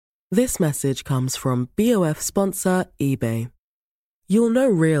This message comes from BOF sponsor eBay. You'll know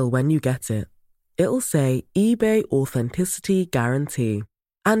real when you get it. It'll say eBay Authenticity Guarantee.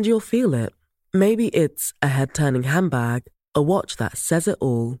 And you'll feel it. Maybe it's a head-turning handbag, a watch that says it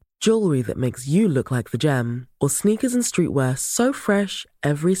all, jewelry that makes you look like the gem, or sneakers and streetwear so fresh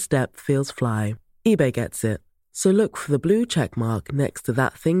every step feels fly. eBay gets it. So look for the blue check mark next to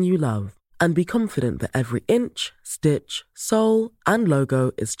that thing you love. And be confident that every inch, stitch, sole, and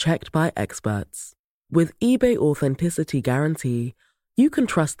logo is checked by experts. With eBay Authenticity Guarantee, you can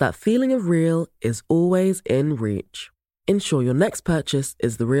trust that feeling of real is always in reach. Ensure your next purchase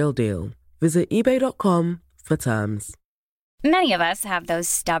is the real deal. Visit eBay.com for terms. Many of us have those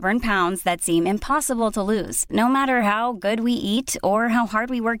stubborn pounds that seem impossible to lose, no matter how good we eat or how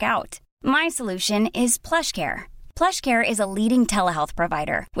hard we work out. My solution is PlushCare. PlushCare is a leading telehealth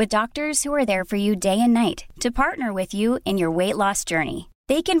provider with doctors who are there for you day and night to partner with you in your weight loss journey.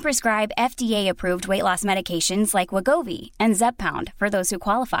 They can prescribe FDA-approved weight loss medications like Wegovy and Zepbound for those who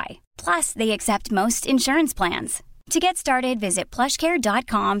qualify. Plus, they accept most insurance plans. To get started, visit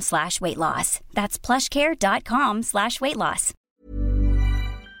plushcare.com/weightloss. That's plushcare.com/weightloss.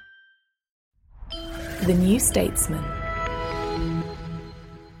 The New Statesman.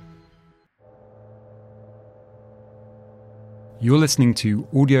 You're listening to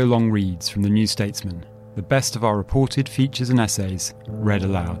audio long reads from The New Statesman, the best of our reported features and essays, read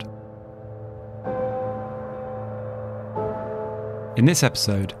aloud. In this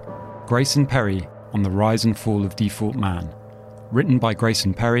episode, Grayson Perry on the rise and fall of default man, written by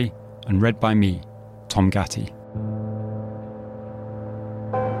Grayson Perry and read by me, Tom Gatti.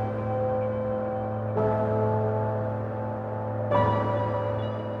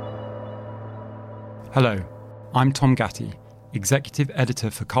 Hello, I'm Tom Gatti, Executive Editor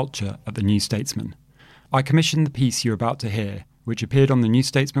for Culture at The New Statesman. I commissioned the piece you're about to hear, which appeared on the New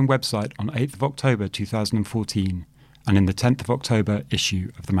Statesman website on 8th of October 2014 and in the 10th of October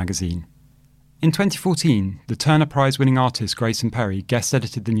issue of the magazine. In 2014, the Turner Prize-winning artist Grayson Perry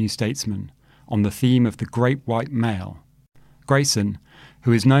guest-edited The New Statesman on the theme of the great white male. Grayson,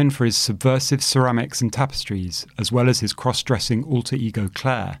 who is known for his subversive ceramics and tapestries, as well as his cross-dressing alter ego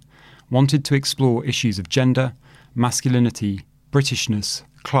Claire, wanted to explore issues of gender, masculinity, Britishness,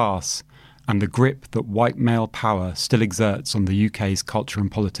 class, and the grip that white male power still exerts on the UK's culture and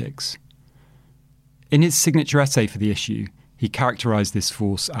politics. In his signature essay for the issue, he characterised this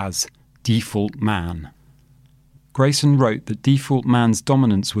force as default man. Grayson wrote that default man's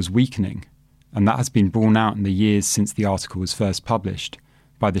dominance was weakening, and that has been borne out in the years since the article was first published,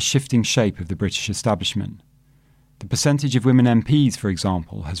 by the shifting shape of the British establishment. The percentage of women MPs, for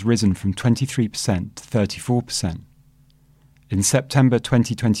example, has risen from 23% to 34%. In September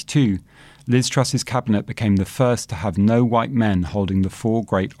 2022, Liz Truss's cabinet became the first to have no white men holding the 4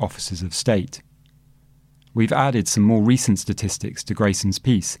 great offices of state. We've added some more recent statistics to Grayson's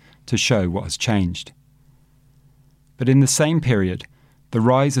piece to show what has changed. But in the same period, the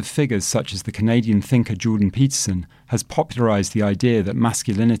rise of figures such as the Canadian thinker Jordan Peterson has popularised the idea that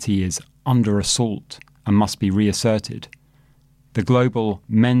masculinity is under assault and must be reasserted. The global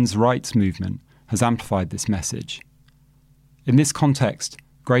men's rights movement has amplified this message. In this context,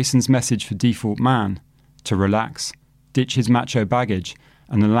 Grayson's message for default man, to relax, ditch his macho baggage,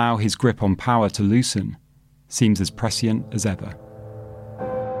 and allow his grip on power to loosen, seems as prescient as ever.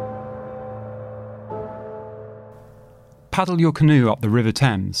 Paddle your canoe up the River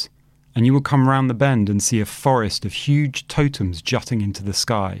Thames, and you will come round the bend and see a forest of huge totems jutting into the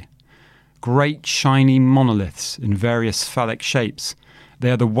sky. Great shiny monoliths in various phallic shapes,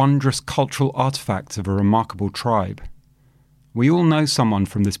 they are the wondrous cultural artefacts of a remarkable tribe. We all know someone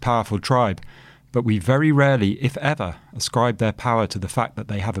from this powerful tribe, but we very rarely, if ever, ascribe their power to the fact that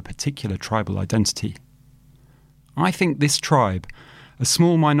they have a particular tribal identity. I think this tribe, a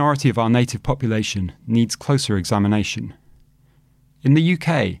small minority of our native population, needs closer examination. In the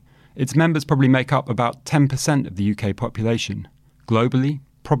UK, its members probably make up about 10% of the UK population. Globally,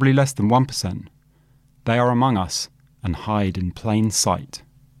 probably less than 1%. They are among us and hide in plain sight.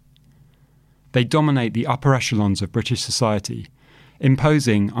 They dominate the upper echelons of British society,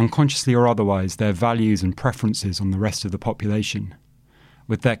 imposing, unconsciously or otherwise, their values and preferences on the rest of the population.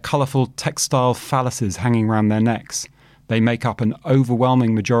 With their colourful textile phalluses hanging round their necks, they make up an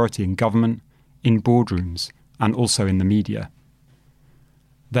overwhelming majority in government, in boardrooms, and also in the media.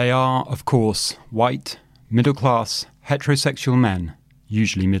 They are, of course, white, middle-class, heterosexual men,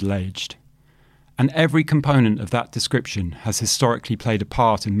 usually middle-aged. And every component of that description has historically played a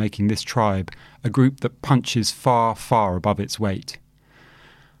part in making this tribe a group that punches far, far above its weight.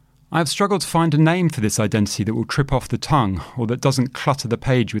 I have struggled to find a name for this identity that will trip off the tongue or that doesn't clutter the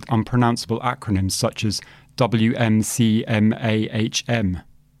page with unpronounceable acronyms such as WMCMAHM.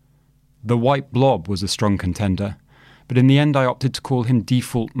 The White Blob was a strong contender, but in the end I opted to call him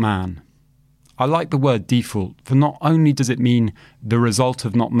Default Man. I like the word default, for not only does it mean the result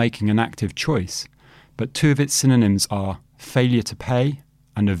of not making an active choice, but two of its synonyms are failure to pay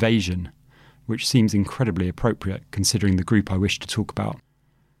and evasion, which seems incredibly appropriate considering the group I wish to talk about.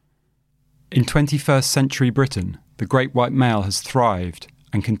 In 21st century Britain, the great white male has thrived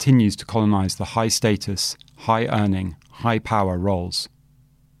and continues to colonise the high-status, high-earning, high-power roles.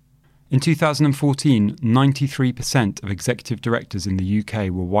 In 2014, 93% of executive directors in the UK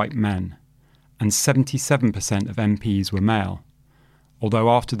were white men, and 77% of MPs were male,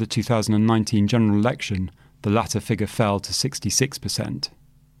 although after the 2019 general election, the latter figure fell to 66%.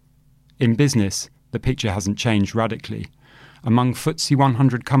 In business, the picture hasn't changed radically. Among FTSE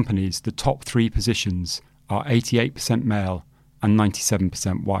 100 companies, the top three positions are 88% male and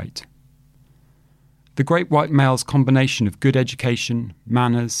 97% white. The great white male's combination of good education,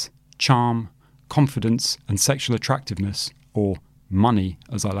 manners, charm, confidence and sexual attractiveness, or money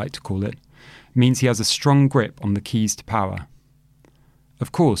as I like to call it, means he has a strong grip on the keys to power.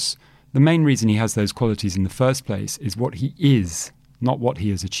 Of course, the main reason he has those qualities in the first place is what he is, not what he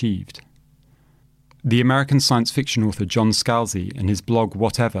has achieved. The American science fiction author John Scalzi, in his blog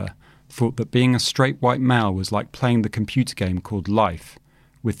Whatever, thought that being a straight white male was like playing the computer game called Life,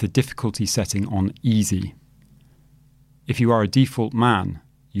 with the difficulty setting on easy. If you are a default man,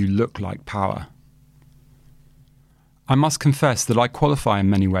 you look like power. I must confess that I qualify in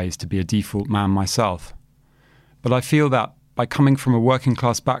many ways to be a default man myself, but I feel that by coming from a working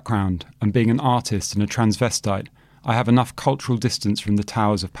class background and being an artist and a transvestite, I have enough cultural distance from the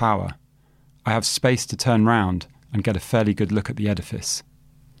towers of power. I have space to turn round and get a fairly good look at the edifice.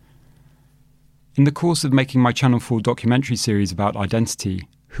 In the course of making my Channel 4 documentary series about identity,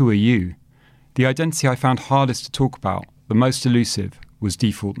 Who Are You?, the identity I found hardest to talk about, the most elusive, was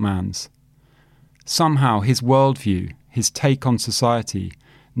default man's. Somehow his worldview, his take on society,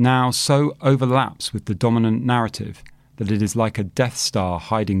 now so overlaps with the dominant narrative that it is like a Death Star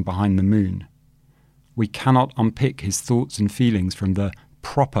hiding behind the moon. We cannot unpick his thoughts and feelings from the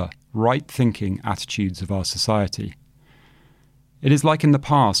proper, right-thinking attitudes of our society. It is like in the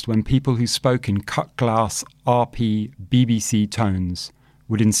past when people who spoke in cut-glass, RP, BBC tones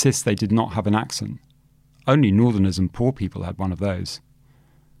would insist they did not have an accent. Only northerners and poor people had one of those.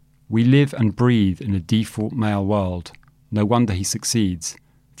 We live and breathe in a default male world. No wonder he succeeds,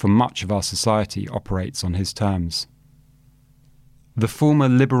 for much of our society operates on his terms. The former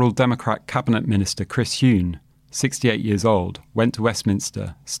Liberal Democrat Cabinet Minister Chris Huhne, 68 years old, went to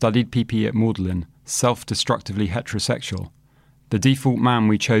Westminster, studied PP at Magdalen, self-destructively heterosexual. The default man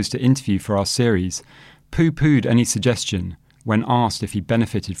we chose to interview for our series pooh-poohed any suggestion when asked if he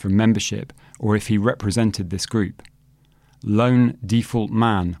benefited from membership or if he represented this group. Lone default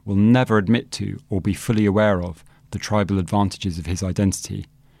man will never admit to or be fully aware of the tribal advantages of his identity.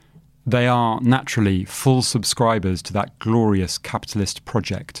 They are, naturally, full subscribers to that glorious capitalist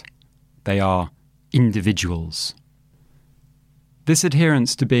project. They are individuals. This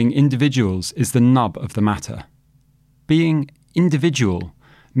adherence to being individuals is the nub of the matter. Being individual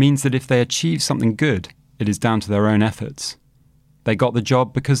means that if they achieve something good, it is down to their own efforts. They got the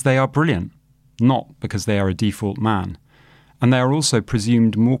job because they are brilliant, not because they are a default man, and they are also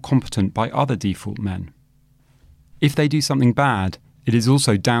presumed more competent by other default men. If they do something bad, it is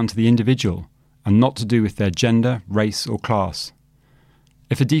also down to the individual, and not to do with their gender, race or class.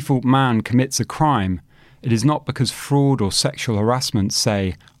 If a default man commits a crime, it is not because fraud or sexual harassment,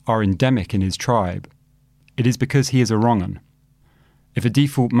 say, are endemic in his tribe. It is because he is a wrong-un. If a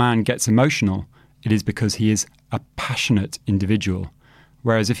default man gets emotional, it is because he is a passionate individual,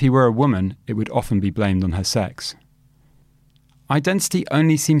 whereas if he were a woman, it would often be blamed on her sex. Identity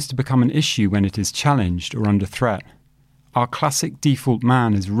only seems to become an issue when it is challenged or under threat. Our classic default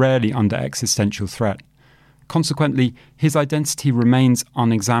man is rarely under existential threat. Consequently, his identity remains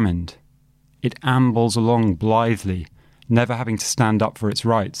unexamined. It ambles along blithely, never having to stand up for its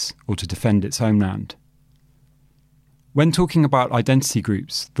rights or to defend its homeland. When talking about identity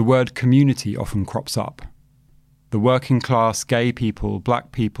groups, the word community often crops up. The working class, gay people,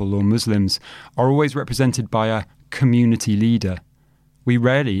 black people or Muslims are always represented by a community leader. We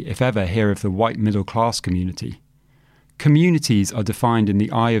rarely, if ever, hear of the white middle class community. Communities are defined in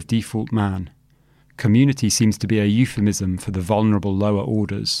the eye of default man. Community seems to be a euphemism for the vulnerable lower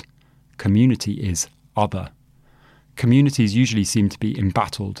orders. Community is other. Communities usually seem to be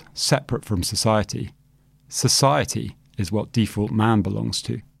embattled, separate from society. Society is what default man belongs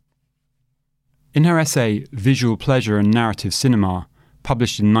to. In her essay Visual Pleasure and Narrative Cinema,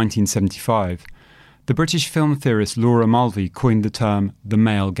 published in 1975, the British film theorist Laura Mulvey coined the term the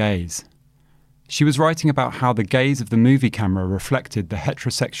male gaze. She was writing about how the gaze of the movie camera reflected the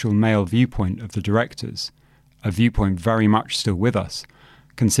heterosexual male viewpoint of the directors, a viewpoint very much still with us,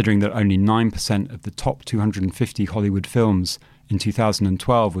 considering that only 9% of the top 250 Hollywood films in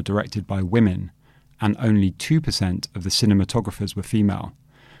 2012 were directed by women, and only 2% of the cinematographers were female.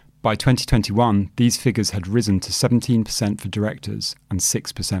 By 2021, these figures had risen to 17% for directors and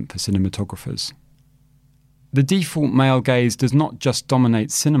 6% for cinematographers. The default male gaze does not just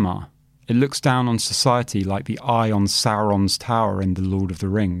dominate cinema. It looks down on society like the eye on Sauron's tower in The Lord of the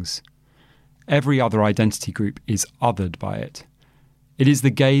Rings. Every other identity group is othered by it. It is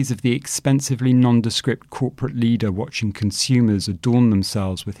the gaze of the expensively nondescript corporate leader watching consumers adorn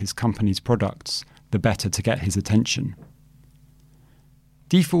themselves with his company's products, the better to get his attention.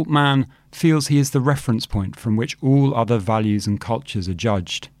 Default man feels he is the reference point from which all other values and cultures are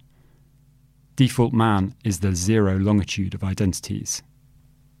judged. Default man is the zero longitude of identities.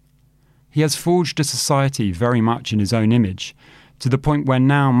 He has forged a society very much in his own image, to the point where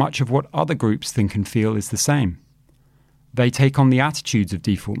now much of what other groups think and feel is the same. They take on the attitudes of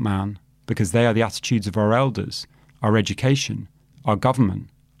default man because they are the attitudes of our elders, our education, our government,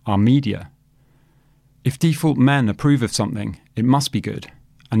 our media. If default men approve of something, it must be good,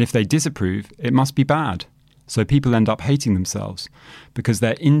 and if they disapprove, it must be bad. So people end up hating themselves because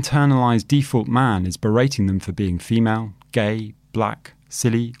their internalized default man is berating them for being female, gay, black,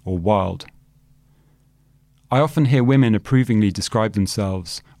 silly, or wild. I often hear women approvingly describe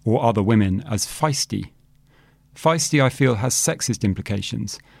themselves, or other women, as feisty. Feisty, I feel, has sexist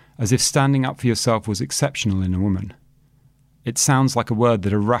implications, as if standing up for yourself was exceptional in a woman. It sounds like a word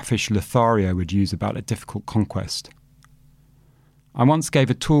that a raffish Lothario would use about a difficult conquest. I once gave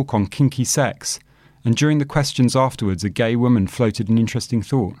a talk on kinky sex, and during the questions afterwards a gay woman floated an interesting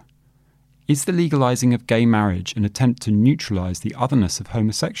thought. Is the legalising of gay marriage an attempt to neutralise the otherness of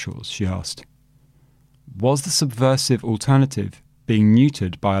homosexuals, she asked. Was the subversive alternative being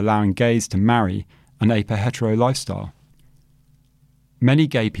neutered by allowing gays to marry and ape a hetero lifestyle? Many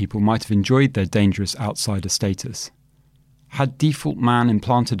gay people might have enjoyed their dangerous outsider status. Had default man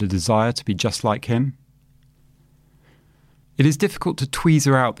implanted a desire to be just like him? It is difficult to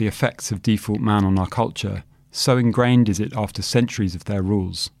tweezer out the effects of default man on our culture, so ingrained is it after centuries of their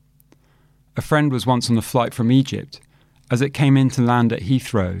rules. A friend was once on a flight from Egypt. As it came in to land at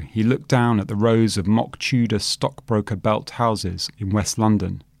Heathrow, he looked down at the rows of mock Tudor stockbroker belt houses in West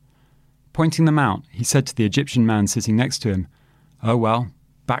London. Pointing them out, he said to the Egyptian man sitting next to him, "Oh well,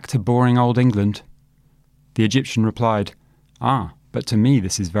 back to boring old England." The Egyptian replied, "Ah, but to me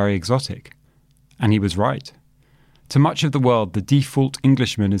this is very exotic." And he was right. To much of the world, the default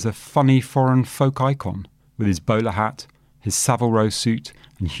Englishman is a funny foreign folk icon, with his bowler hat, his Savile Row suit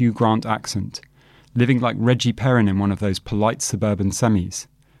and Hugh Grant accent, living like Reggie Perrin in one of those polite suburban semis.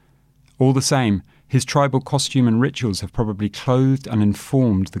 All the same, his tribal costume and rituals have probably clothed and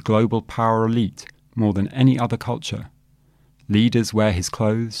informed the global power elite more than any other culture. Leaders wear his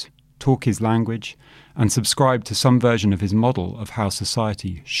clothes, talk his language, and subscribe to some version of his model of how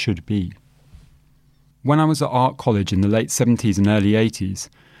society should be. When I was at art college in the late 70s and early 80s,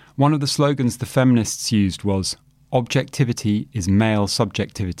 one of the slogans the feminists used was, "Objectivity is male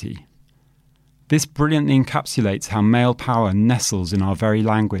subjectivity." This brilliantly encapsulates how male power nestles in our very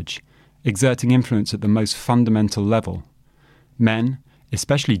language, exerting influence at the most fundamental level. Men,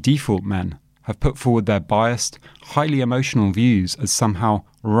 especially default men, have put forward their biased, highly emotional views as somehow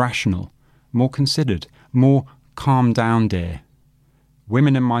rational, more considered, more calm down, dear.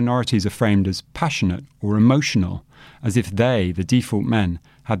 Women and minorities are framed as passionate or emotional, as if they, the default men,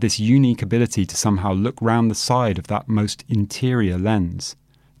 had this unique ability to somehow look round the side of that most interior lens,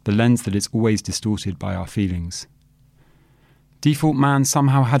 the lens that is always distorted by our feelings. Default man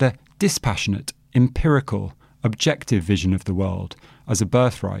somehow had a dispassionate, empirical, objective vision of the world as a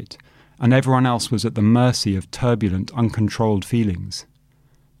birthright, and everyone else was at the mercy of turbulent, uncontrolled feelings.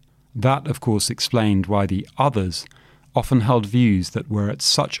 That, of course, explained why the others often held views that were at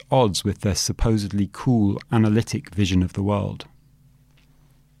such odds with their supposedly cool, analytic vision of the world.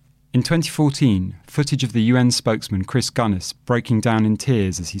 In 2014, footage of the UN spokesman Chris Gunness breaking down in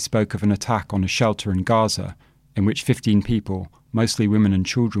tears as he spoke of an attack on a shelter in Gaza, in which 15 people, mostly women and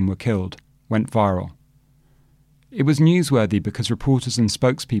children, were killed, went viral. It was newsworthy because reporters and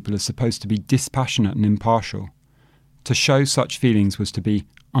spokespeople are supposed to be dispassionate and impartial. To show such feelings was to be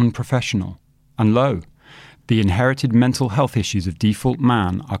unprofessional. And lo, the inherited mental health issues of default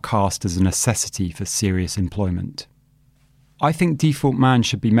man are cast as a necessity for serious employment. I think default man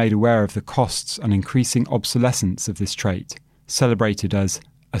should be made aware of the costs and increasing obsolescence of this trait, celebrated as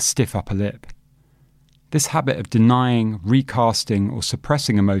a stiff upper lip. This habit of denying, recasting, or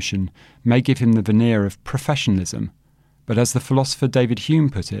suppressing emotion may give him the veneer of professionalism, but as the philosopher David Hume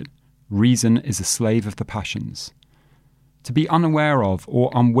put it, reason is a slave of the passions. To be unaware of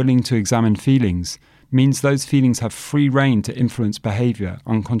or unwilling to examine feelings means those feelings have free rein to influence behaviour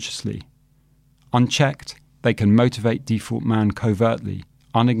unconsciously. Unchecked, they can motivate default man covertly,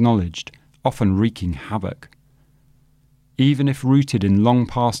 unacknowledged, often wreaking havoc. Even if rooted in long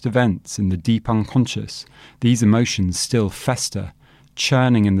past events in the deep unconscious, these emotions still fester,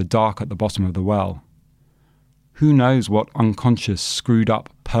 churning in the dark at the bottom of the well. Who knows what unconscious, screwed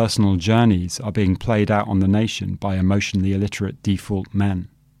up personal journeys are being played out on the nation by emotionally illiterate default men.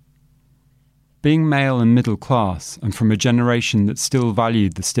 Being male and middle class, and from a generation that still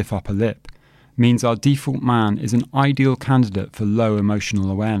valued the stiff upper lip, means our default man is an ideal candidate for low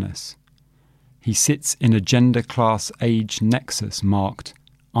emotional awareness. He sits in a gender-class-age nexus marked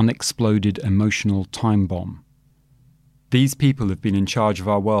unexploded emotional time bomb. These people have been in charge of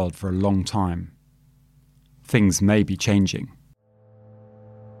our world for a long time. Things may be changing.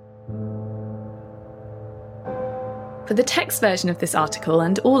 For the text version of this article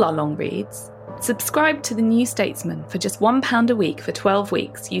and all our long reads, subscribe to The New Statesman for just £1 a week for 12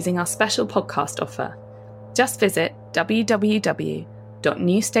 weeks using our special podcast offer. Just visit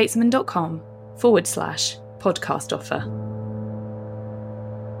www.newstatesman.com/podcast offer.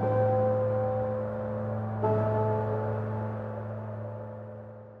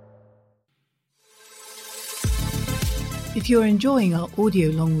 If you're enjoying our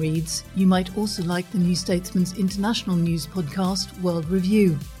audio long reads, you might also like the New Statesman's international news podcast, World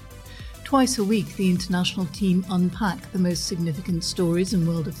Review. Twice a week, the international team unpack the most significant stories in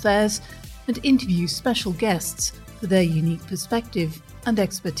world affairs and interview special guests for their unique perspective and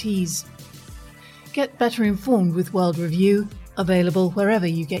expertise. Get better informed with World Review, available wherever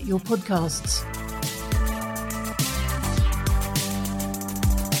you get your podcasts.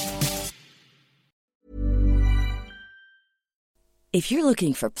 If you're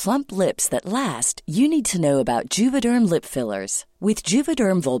looking for plump lips that last, you need to know about Juvederm lip fillers. With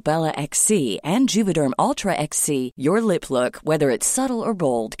Juvederm Volbella XC and Juvederm Ultra XC, your lip look, whether it's subtle or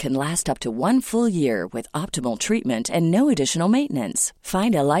bold, can last up to 1 full year with optimal treatment and no additional maintenance.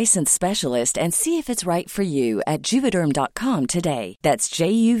 Find a licensed specialist and see if it's right for you at Juvederm.com today. That's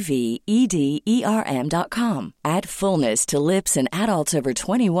JUVEDERM.com. Add fullness to lips in adults over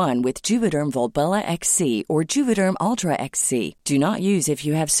 21 with Juvederm Volbella XC or Juvederm Ultra XC. Do not use if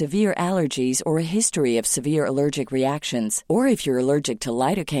you have severe allergies or a history of severe allergic reactions, or if you're allergic to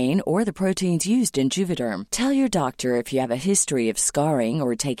lidocaine or the proteins used in Juvederm. Tell your doctor if you have a history of scarring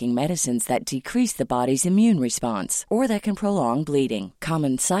or taking medicines that decrease the body's immune response or that can prolong bleeding.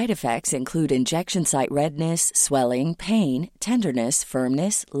 Common side effects include injection site redness, swelling, pain, tenderness,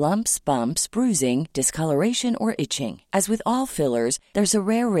 firmness, lumps, bumps, bruising, discoloration, or itching. As with all fillers, there's a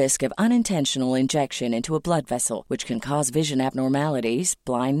rare risk of unintentional injection into a blood vessel, which can cause vision abnormalities,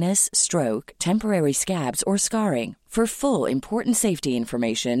 blindness, stroke, temporary scabs, or scarring. For full, important safety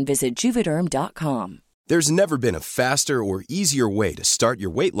information, visit Juvederm.com. There's never been a faster or easier way to start your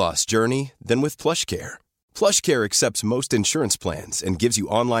weight loss journey than with PlushCare. PlushCare accepts most insurance plans and gives you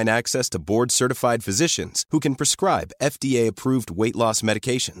online access to board-certified physicians who can prescribe FDA-approved weight loss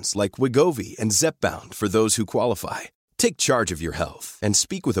medications like Wegovy and Zepbound for those who qualify. Take charge of your health and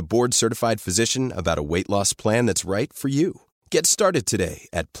speak with a board-certified physician about a weight loss plan that's right for you. Get started today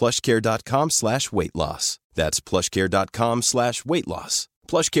at plushcare.com/weight loss. That's plushcare.com/weight loss.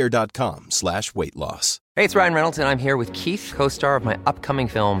 plushcare.com/weight loss. Hey, it's Ryan Reynolds, and I'm here with Keith, co-star of my upcoming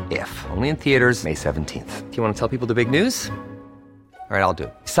film, If, only in theaters May 17th. Do you want to tell people the big news? All right, I'll do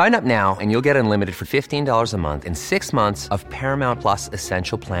it. Sign up now and you'll get unlimited for $15 a month and 6 months of Paramount Plus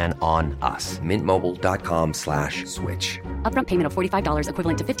Essential Plan on us. MintMobile.com/switch. Upfront payment of $45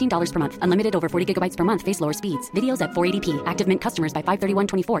 equivalent to $15 per month. Unlimited over 40 gigabytes per month. Face lower speeds. Videos at 480p. Active Mint customers by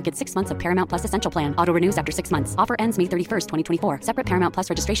 531.24 get 6 months of Paramount Plus Essential Plan. Auto renews after 6 months. Offer ends May 31st, 2024. Separate Paramount Plus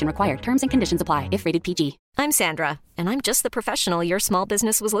registration required. Terms and conditions apply if rated PG. I'm Sandra, and I'm just the professional your small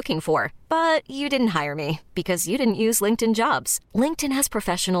business was looking for. But you didn't hire me because you didn't use LinkedIn Jobs. LinkedIn has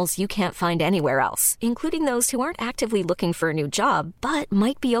professionals you can't find anywhere else, including those who aren't actively looking for a new job, but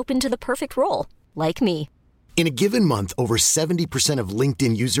might be open to the perfect role, like me. In a given month, over 70% of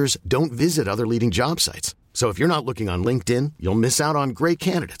LinkedIn users don't visit other leading job sites. So if you're not looking on LinkedIn, you'll miss out on great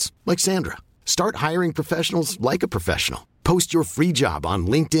candidates like Sandra. Start hiring professionals like a professional. Post your free job on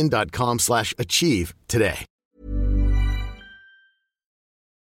linkedin.com/achieve today.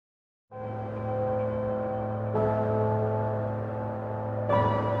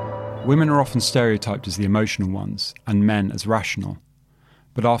 Women are often stereotyped as the emotional ones and men as rational.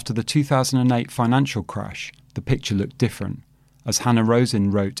 But after the 2008 financial crash, the picture looked different, as Hannah Rosin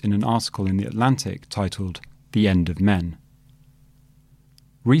wrote in an article in The Atlantic titled "The End of Men."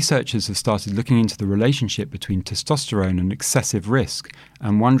 Researchers have started looking into the relationship between testosterone and excessive risk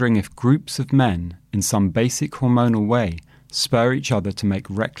and wondering if groups of men, in some basic hormonal way, spur each other to make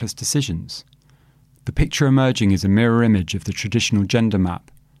reckless decisions. The picture emerging is a mirror image of the traditional gender map: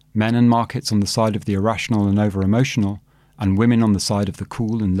 men and markets on the side of the irrational and over-emotional, and women on the side of the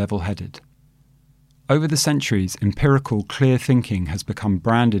cool and level-headed. Over the centuries, empirical, clear thinking has become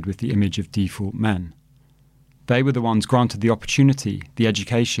branded with the image of default men. They were the ones granted the opportunity, the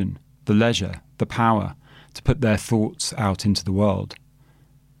education, the leisure, the power to put their thoughts out into the world.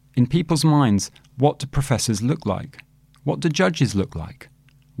 In people's minds, what do professors look like? What do judges look like?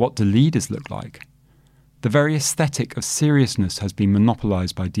 What do leaders look like? The very aesthetic of seriousness has been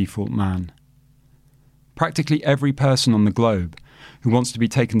monopolised by default man. Practically every person on the globe who wants to be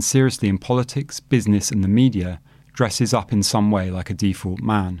taken seriously in politics, business and the media dresses up in some way like a default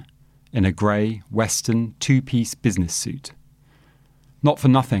man, in a grey, Western, two-piece business suit. Not for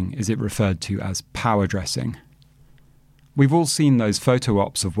nothing is it referred to as power dressing. We've all seen those photo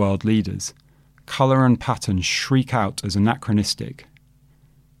ops of world leaders. Colour and pattern shriek out as anachronistic.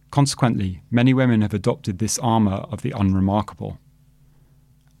 Consequently, many women have adopted this armour of the unremarkable.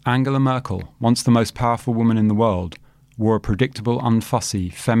 Angela Merkel, once the most powerful woman in the world, wore a predictable,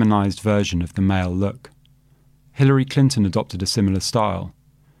 unfussy, feminised version of the male look. Hillary Clinton adopted a similar style.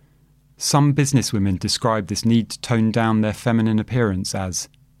 Some businesswomen describe this need to tone down their feminine appearance as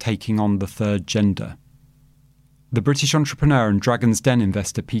taking on the third gender. The British entrepreneur and Dragon's Den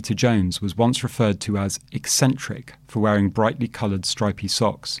investor Peter Jones was once referred to as eccentric for wearing brightly coloured stripy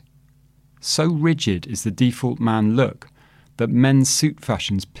socks. So rigid is the default man look that men's suit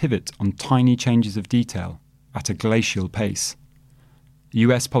fashions pivot on tiny changes of detail at a glacial pace.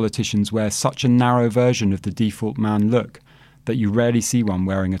 US politicians wear such a narrow version of the default man look that you rarely see one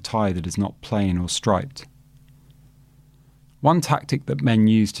wearing a tie that is not plain or striped. One tactic that men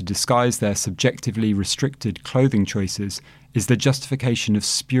use to disguise their subjectively restricted clothing choices is the justification of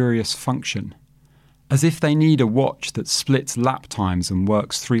spurious function, as if they need a watch that splits lap times and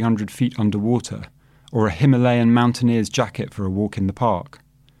works 300 feet underwater, or a Himalayan mountaineer's jacket for a walk in the park.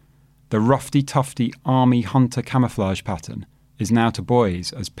 The roughy-tufty army hunter camouflage pattern is now to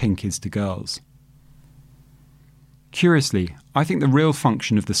boys as pink is to girls. Curiously, I think the real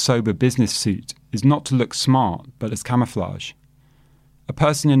function of the sober business suit is not to look smart, but as camouflage. A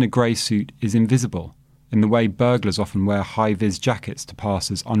person in a grey suit is invisible, in the way burglars often wear high-vis jackets to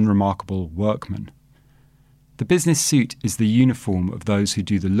pass as unremarkable workmen. The business suit is the uniform of those who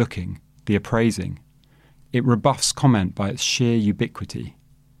do the looking, the appraising. It rebuffs comment by its sheer ubiquity.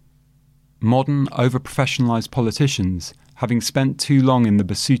 Modern, over-professionalised politicians, having spent too long in the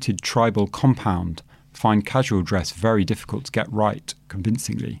besuited tribal compound, find casual dress very difficult to get right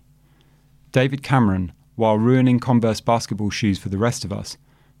convincingly. David Cameron, while ruining Converse basketball shoes for the rest of us,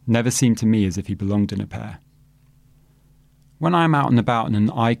 never seemed to me as if he belonged in a pair. When I am out and about in an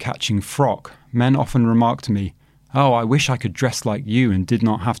eye-catching frock, men often remark to me, "Oh, I wish I could dress like you and did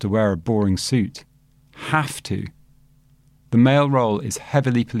not have to wear a boring suit." Have to. The male role is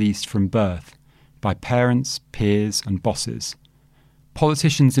heavily policed from birth by parents, peers and bosses.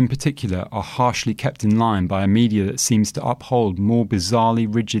 Politicians in particular are harshly kept in line by a media that seems to uphold more bizarrely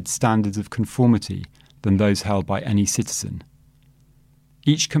rigid standards of conformity than those held by any citizen.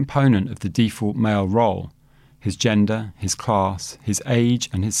 Each component of the default male role, his gender, his class, his age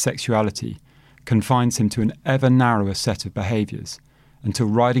and his sexuality, confines him to an ever narrower set of behaviours, until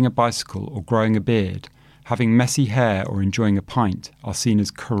riding a bicycle or growing a beard, having messy hair or enjoying a pint are seen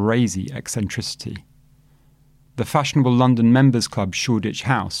as crazy eccentricity. The fashionable London members club Shoreditch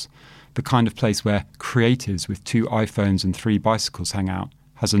House, the kind of place where creatives with 2 iPhones and 3 bicycles hang out,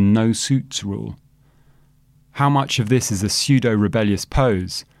 has a no-suits rule. How much of this is a pseudo-rebellious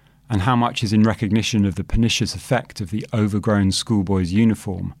pose, and how much is in recognition of the pernicious effect of the overgrown schoolboy's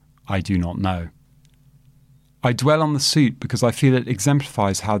uniform, I do not know. I dwell on the suit because I feel it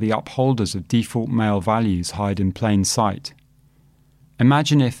exemplifies how the upholders of default male values hide in plain sight.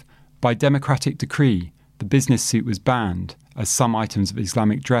 Imagine if, by democratic decree, the business suit was banned, as some items of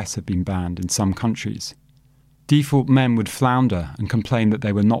Islamic dress have been banned in some countries. Default men would flounder and complain that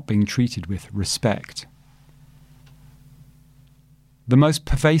they were not being treated with respect. The most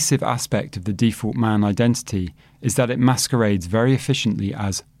pervasive aspect of the default man identity is that it masquerades very efficiently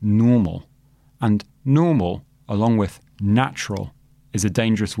as normal, and normal, along with natural, is a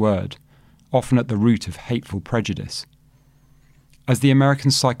dangerous word, often at the root of hateful prejudice. As the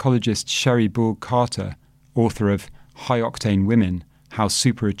American psychologist Sherry Bourg Carter, author of High Octane Women, How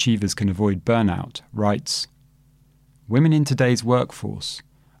Superachievers Can Avoid Burnout, writes, "Women in today's workforce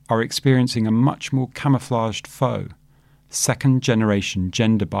are experiencing a much more camouflaged foe, second-generation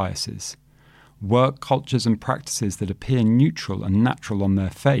gender biases, work cultures and practices that appear neutral and natural on their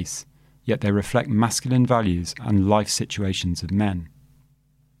face, yet they reflect masculine values and life situations of men."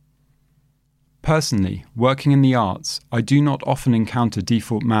 Personally, working in the arts, I do not often encounter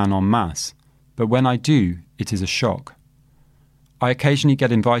default man en masse, but when I do, it is a shock. I occasionally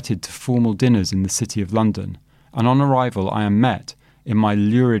get invited to formal dinners in the City of London, and on arrival I am met, in my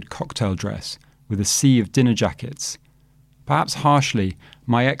lurid cocktail dress, with a sea of dinner jackets. Perhaps harshly,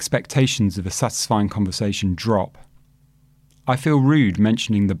 my expectations of a satisfying conversation drop. I feel rude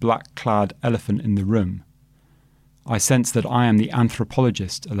mentioning the black-clad elephant in the room. I sense that I am the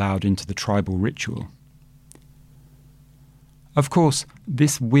anthropologist allowed into the tribal ritual. Of course,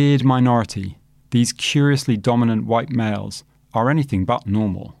 this weird minority, these curiously dominant white males, are anything but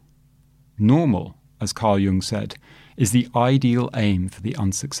normal. Normal, as Carl Jung said, is the ideal aim for the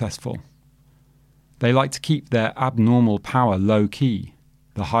unsuccessful. They like to keep their abnormal power low-key.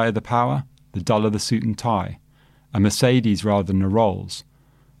 The higher the power, the duller the suit and tie. A Mercedes rather than a Rolls.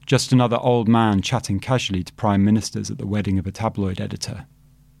 Just another old man chatting casually to prime ministers at the wedding of a tabloid editor.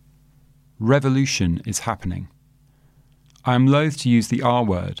 Revolution is happening. I am loath to use the R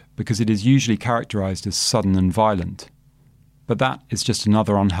word because it is usually characterised as sudden and violent. But that is just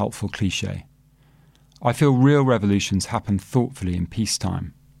another unhelpful cliché. I feel real revolutions happen thoughtfully in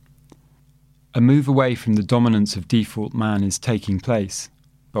peacetime. A move away from the dominance of default man is taking place,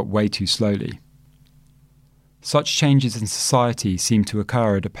 but way too slowly. Such changes in society seem to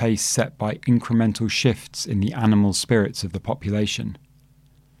occur at a pace set by incremental shifts in the animal spirits of the population.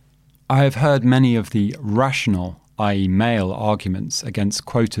 I have heard many of the rational, i.e. male, arguments against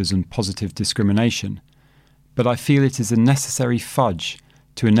quotas and positive discrimination, but I feel it is a necessary fudge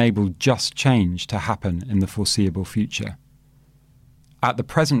to enable just change to happen in the foreseeable future. At the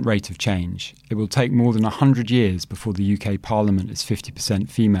present rate of change, it will take more than 100 years before the UK Parliament is 50%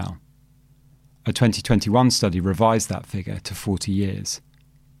 female. A 2021 study revised that figure to 40 years.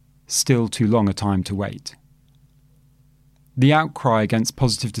 Still too long a time to wait. The outcry against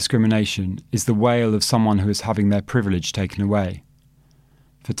positive discrimination is the wail of someone who is having their privilege taken away.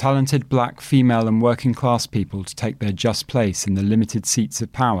 For talented black, female and working class people to take their just place in the limited seats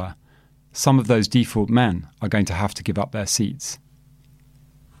of power, some of those default men are going to have to give up their seats.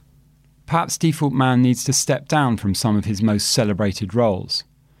 Perhaps default man needs to step down from some of his most celebrated roles.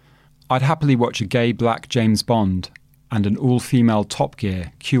 I'd happily watch a gay black James Bond and an all-female Top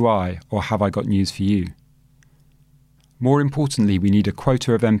Gear, QI, or Have I Got News for You? More importantly, we need a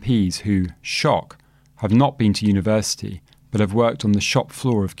quota of MPs who, shock, have not been to university but have worked on the shop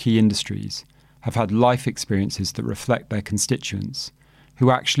floor of key industries, have had life experiences that reflect their constituents,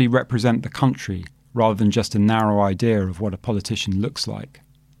 who actually represent the country rather than just a narrow idea of what a politician looks like.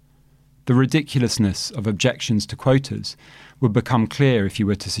 The ridiculousness of objections to quotas would become clear if you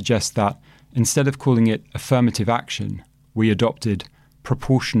were to suggest that, instead of calling it affirmative action, we adopted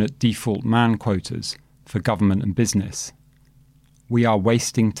proportionate default man quotas for government and business. We are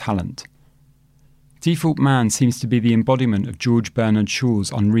wasting talent. Default man seems to be the embodiment of George Bernard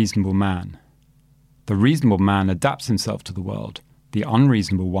Shaw's unreasonable man. The reasonable man adapts himself to the world. The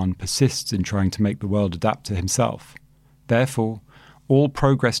unreasonable one persists in trying to make the world adapt to himself. Therefore, all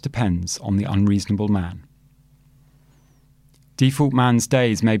progress depends on the unreasonable man. Default man's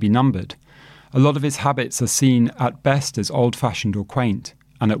days may be numbered. A lot of his habits are seen at best as old-fashioned or quaint,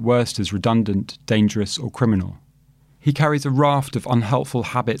 and at worst as redundant, dangerous or criminal. He carries a raft of unhelpful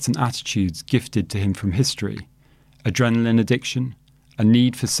habits and attitudes gifted to him from history. Adrenaline addiction, a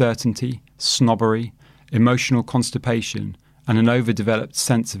need for certainty, snobbery, emotional constipation, and an overdeveloped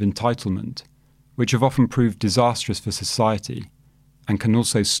sense of entitlement, which have often proved disastrous for society and can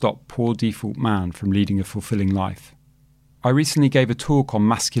also stop poor default man from leading a fulfilling life. I recently gave a talk on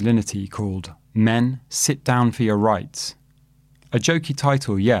masculinity called Men, Sit Down for Your Rights. A jokey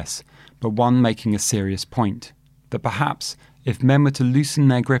title, yes, but one making a serious point, that perhaps if men were to loosen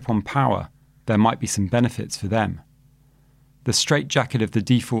their grip on power, there might be some benefits for them. The straitjacket of the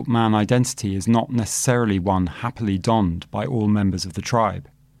default man identity is not necessarily one happily donned by all members of the tribe.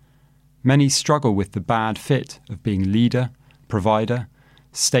 Many struggle with the bad fit of being leader, provider,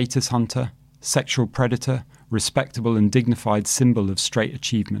 status hunter, sexual predator, respectable and dignified symbol of straight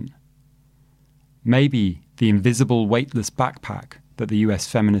achievement. Maybe the invisible weightless backpack that the US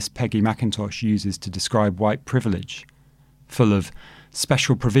feminist Peggy McIntosh uses to describe white privilege, full of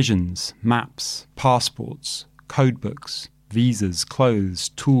special provisions, maps, passports, codebooks, visas, clothes,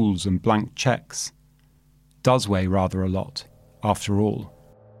 tools and blank cheques. Does weigh rather a lot, after all.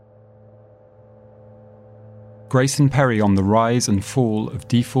 Grayson Perry on the Rise and Fall of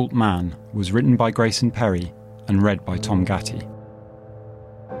Default Man was written by Grayson Perry and read by Tom Gatti.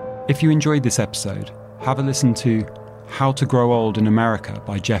 If you enjoyed this episode, have a listen to How to Grow Old in America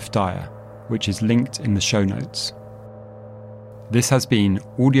by Jeff Dyer, which is linked in the show notes. This has been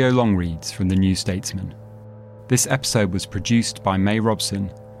Audio Long Reads from The New Statesman. This episode was produced by May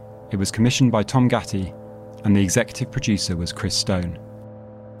Robson, it was commissioned by Tom Gatti, and the executive producer was Chris Stone.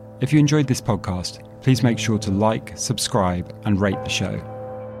 If you enjoyed this podcast, please make sure to like, subscribe, and rate the show.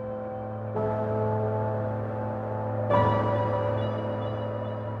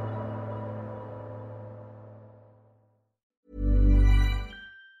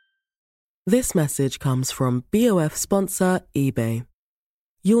 This message comes from BOF sponsor eBay.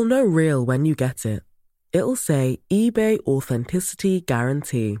 You'll know real when you get it. It'll say eBay Authenticity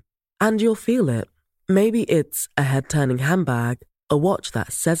Guarantee. And you'll feel it. Maybe it's a head-turning handbag, a watch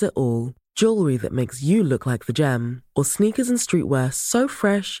that says it all, jewelry that makes you look like the gem, or sneakers and streetwear so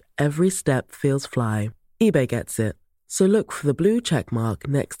fresh every step feels fly. eBay gets it. So look for the blue check mark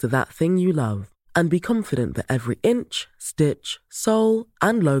next to that thing you love and be confident that every inch, stitch, sole,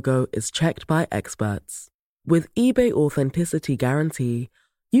 and logo is checked by experts. With eBay Authenticity Guarantee,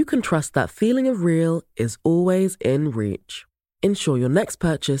 you can trust that feeling of real is always in reach. Ensure your next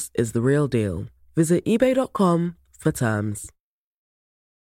purchase is the real deal. Visit ebay.com for terms.